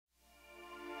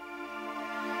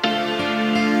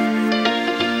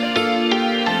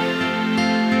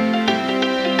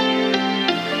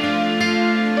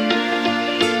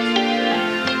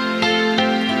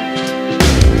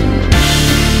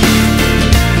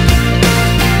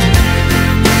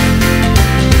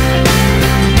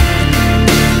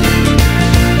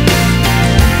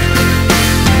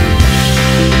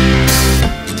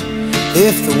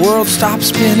world stopped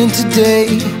spinning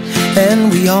today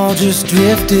and we all just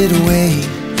drifted away,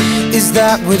 is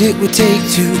that what it would take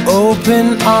to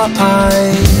open our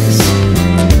eyes?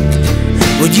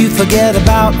 Would you forget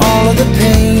about all of the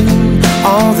pain,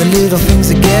 all the little things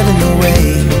that get in the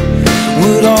way?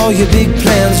 Would all your big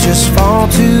plans just fall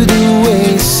to the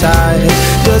wayside?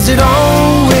 Does it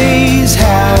always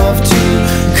have to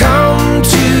come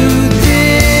to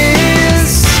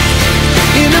this?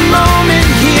 In a moment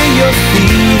here your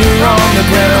feet are on the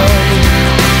ground,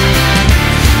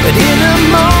 but in a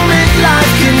moment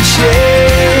life can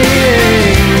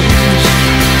change.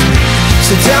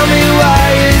 So tell me, why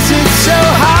is it so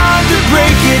hard to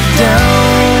break it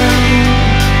down?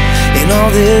 In all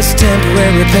this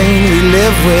temporary pain we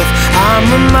live with, I'm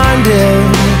reminded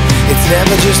it's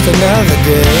never just another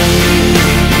day.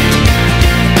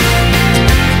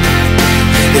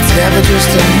 It's never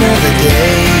just another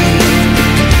day.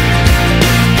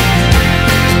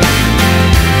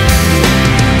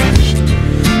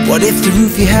 What if the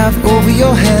roof you have over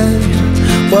your head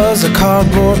was a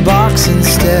cardboard box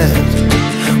instead?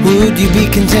 Would you be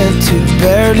content to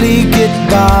barely get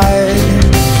by?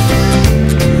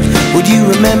 Would you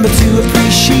remember to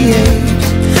appreciate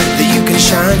that you can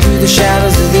shine through the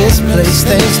shadows of this place,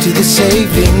 thanks to the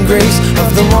saving grace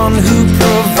of the one who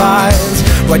provides?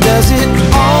 Why does it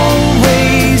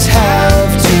always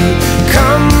have to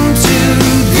come to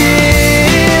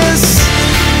this?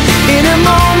 In a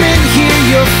moment here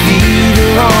your feet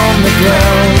are on the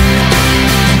ground,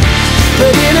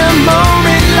 but in a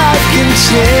moment life can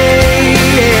change.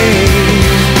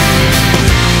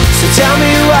 So tell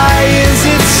me, why is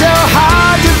it so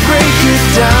hard to break it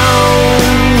down?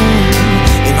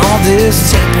 In all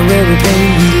this temporary pain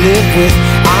we live with,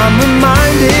 I'm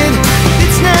reminded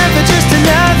it's never just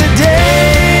another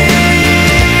day.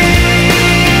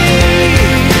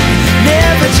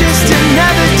 Never just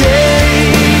another day.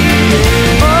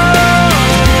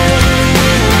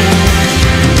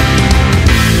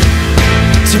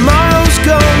 Tomorrow's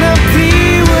gonna be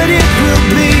what it will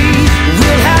be.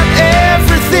 We'll have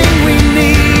everything we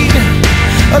need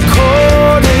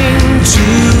according to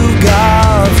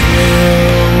God's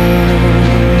will.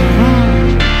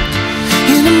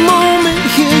 In a moment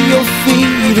here your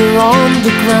feet are on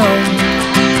the ground,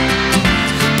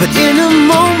 but in a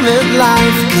moment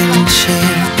life can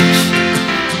change.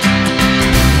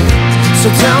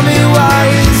 So tell me, why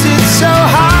is it so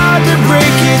hard to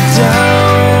break it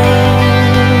down?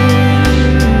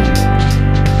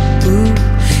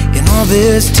 All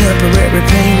this temporary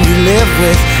pain we live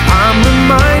with, I'm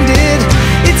reminded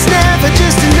it's never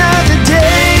just enough.